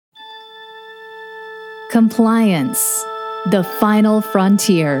Compliance, the final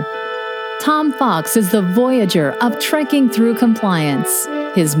frontier. Tom Fox is the voyager of trekking through compliance.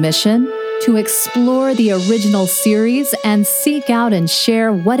 His mission? To explore the original series and seek out and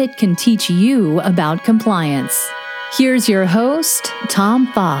share what it can teach you about compliance. Here's your host, Tom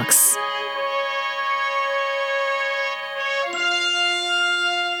Fox.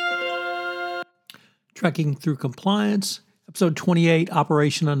 Trekking Through Compliance, Episode 28,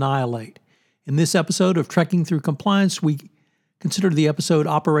 Operation Annihilate. In this episode of Trekking Through Compliance, we consider the episode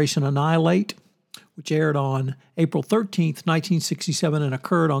Operation Annihilate, which aired on April 13th, 1967 and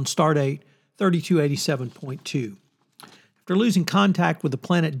occurred on Stardate 3287.2. After losing contact with the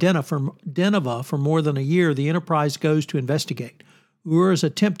planet Deneva for more than a year, the Enterprise goes to investigate. Uhura's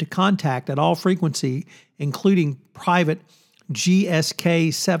attempt to contact at all frequency, including private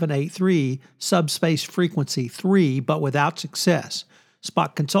GSK 783 subspace frequency 3, but without success.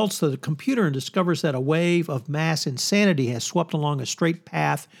 Spock consults the computer and discovers that a wave of mass insanity has swept along a straight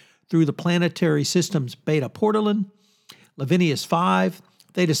path through the planetary systems Beta Portolan, Lavinius 5,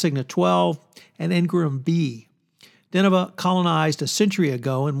 Theta Cygni 12, and Ingram B. Deneva, colonized a century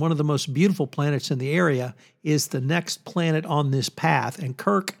ago and one of the most beautiful planets in the area, is the next planet on this path, and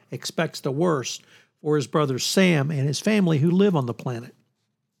Kirk expects the worst for his brother Sam and his family who live on the planet.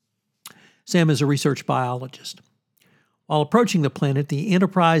 Sam is a research biologist. While approaching the planet, the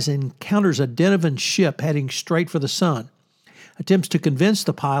Enterprise encounters a Denevan ship heading straight for the sun. Attempts to convince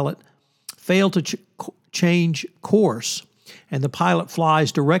the pilot fail to change course, and the pilot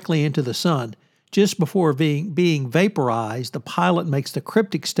flies directly into the sun. Just before being vaporized, the pilot makes the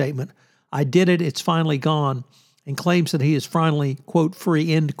cryptic statement, "I did it, it's finally gone," and claims that he is finally, quote,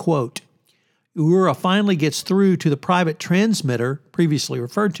 free, end quote. Uhura finally gets through to the private transmitter previously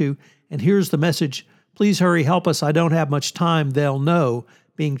referred to and hears the message, "Please hurry, help us, I don't have much time, they'll know,"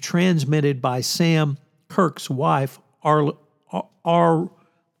 being transmitted by Sam, Kirk's wife, Arlian.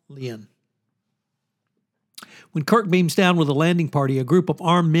 When Kirk beams down with a landing party, a group of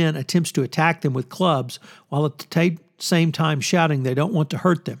armed men attempts to attack them with clubs, while at the same time shouting they don't want to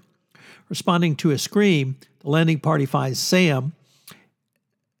hurt them. Responding to a scream, the landing party finds Sam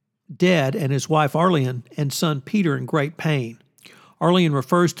dead and his wife Arlian and son Peter in great pain. Arlian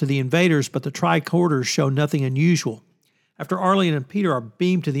refers to the invaders, but the tricorders show nothing unusual. After Arlian and Peter are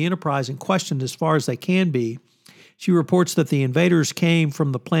beamed to the Enterprise and questioned as far as they can be, she reports that the invaders came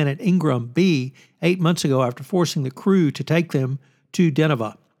from the planet Ingram B 8 months ago after forcing the crew to take them to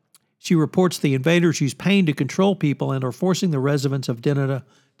Deneva. She reports the invaders use pain to control people and are forcing the residents of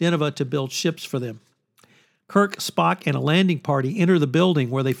Deneva to build ships for them. Kirk, Spock, and a landing party enter the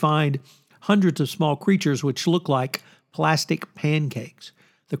building where they find hundreds of small creatures which look like plastic pancakes.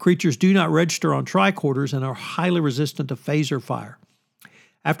 The creatures do not register on tricorders and are highly resistant to phaser fire.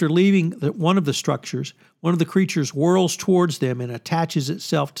 After leaving one of the structures, one of the creatures whirls towards them and attaches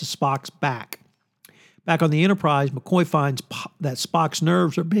itself to Spock's back. Back on the Enterprise, McCoy finds that Spock's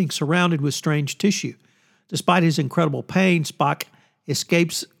nerves are being surrounded with strange tissue. Despite his incredible pain, Spock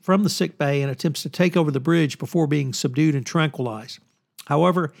escapes from the sickbay and attempts to take over the bridge before being subdued and tranquilized.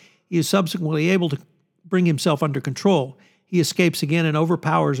 However, he is subsequently able to bring himself under control. He escapes again and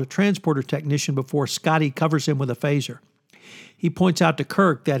overpowers a transporter technician before Scotty covers him with a phaser. He points out to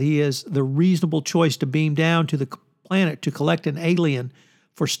Kirk that he is the reasonable choice to beam down to the planet to collect an alien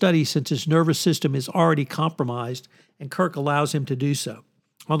for study since his nervous system is already compromised, and Kirk allows him to do so.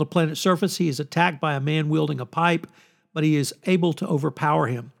 On the planet's surface, he is attacked by a man wielding a pipe, but he is able to overpower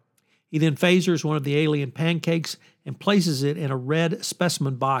him. He then phasers one of the alien pancakes and places it in a red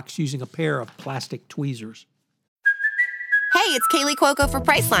specimen box using a pair of plastic tweezers. Hey, it's Kaylee Cuoco for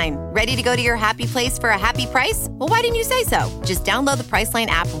Priceline. Ready to go to your happy place for a happy price? Well, why didn't you say so? Just download the Priceline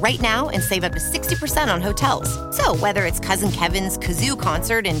app right now and save up to 60% on hotels. So whether it's Cousin Kevin's Kazoo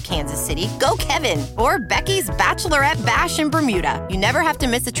Concert in Kansas City, go Kevin, or Becky's Bachelorette Bash in Bermuda, you never have to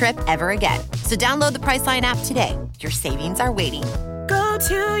miss a trip ever again. So download the Priceline app today. Your savings are waiting. Go to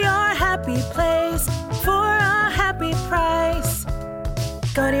your happy place for a happy price.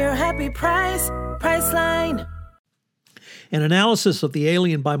 Go to your happy price, Priceline. An analysis of the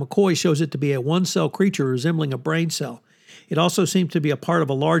alien by McCoy shows it to be a one-cell creature resembling a brain cell. It also seems to be a part of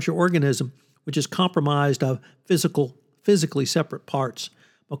a larger organism, which is comprised of physically separate parts.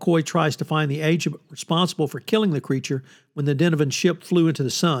 McCoy tries to find the agent responsible for killing the creature when the Denevan ship flew into the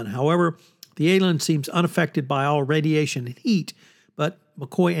sun. However, the alien seems unaffected by all radiation and heat, but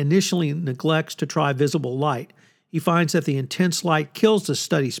McCoy initially neglects to try visible light. He finds that the intense light kills the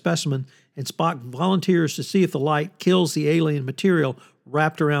study specimen, and Spock volunteers to see if the light kills the alien material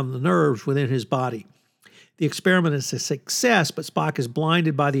wrapped around the nerves within his body. The experiment is a success, but Spock is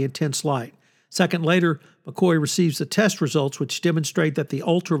blinded by the intense light. Second later, McCoy receives the test results, which demonstrate that the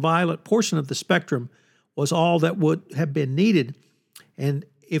ultraviolet portion of the spectrum was all that would have been needed, and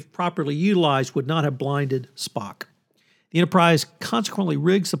if properly utilized, would not have blinded Spock. The Enterprise consequently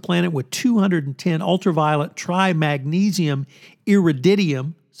rigs the planet with 210 ultraviolet trimagnesium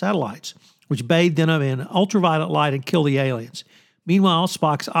iridium satellites, which bathe them in ultraviolet light and kill the aliens. Meanwhile,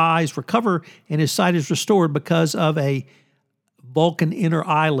 Spock's eyes recover and his sight is restored because of a Vulcan inner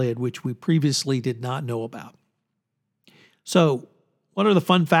eyelid, which we previously did not know about. So, what are the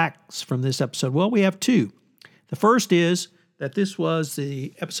fun facts from this episode? Well, we have two. The first is that this was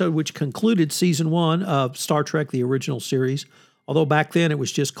the episode which concluded Season 1 of Star Trek, the original series, although back then it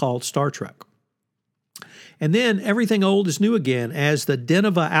was just called Star Trek. And then everything old is new again, as the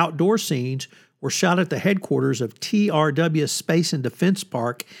Deneva outdoor scenes were shot at the headquarters of TRW Space and Defense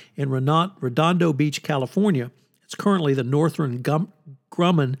Park in Redondo Beach, California. It's currently the Northrop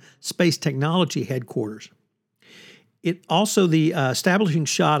Grumman Space Technology headquarters. It also, the establishing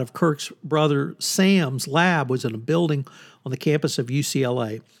shot of Kirk's brother Sam's lab was in a building on the campus of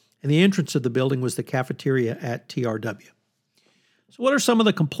UCLA, and the entrance of the building was the cafeteria at TRW. So what are some of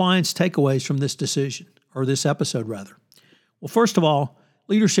the compliance takeaways from this decision, or this episode rather? Well, first of all,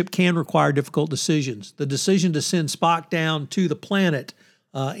 leadership can require difficult decisions. The decision to send Spock down to the planet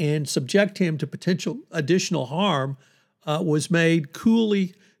and subject him to potential additional harm was made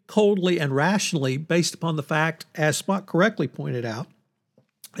coolly, coldly, and rationally based upon the fact, as Spock correctly pointed out,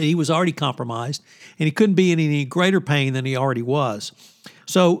 that he was already compromised and he couldn't be in any greater pain than he already was.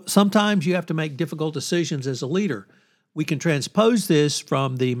 So sometimes you have to make difficult decisions as a leader. We can transpose this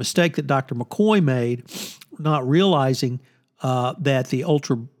from the mistake that Dr. McCoy made, not realizing that the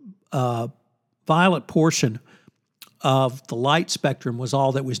ultraviolet portion of the light spectrum was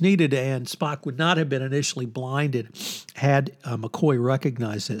all that was needed, and Spock would not have been initially blinded had McCoy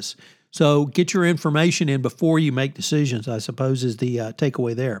recognized this. So get your information in before you make decisions, I suppose, is the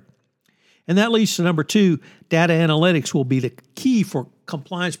takeaway there. And that leads to number 2, data analytics will be the key for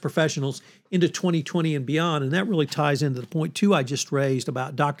compliance professionals into 2020 and beyond, and that really ties into the point 2 I just raised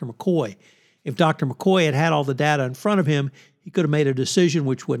about Dr. McCoy. If Dr. McCoy had had all the data in front of him, he could have made a decision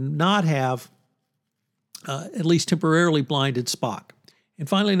which would not have at least temporarily blinded Spock. And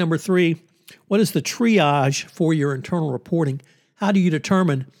finally, number 3, what is the triage for your internal reporting? How do you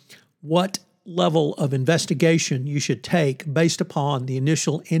determine what level of investigation you should take based upon the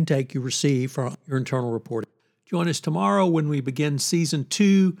initial intake you receive from your internal reporting? Join us tomorrow when we begin Season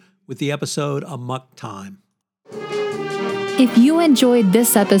 2 with the episode Amok Time. If you enjoyed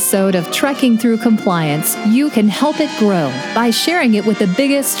this episode of Trekking Through Compliance, you can help it grow by sharing it with the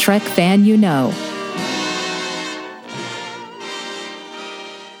biggest Trek fan you know.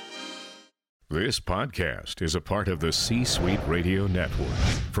 This podcast is a part of the C-Suite Radio Network.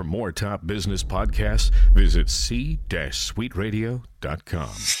 For more top business podcasts, visit c-suiteradio.com.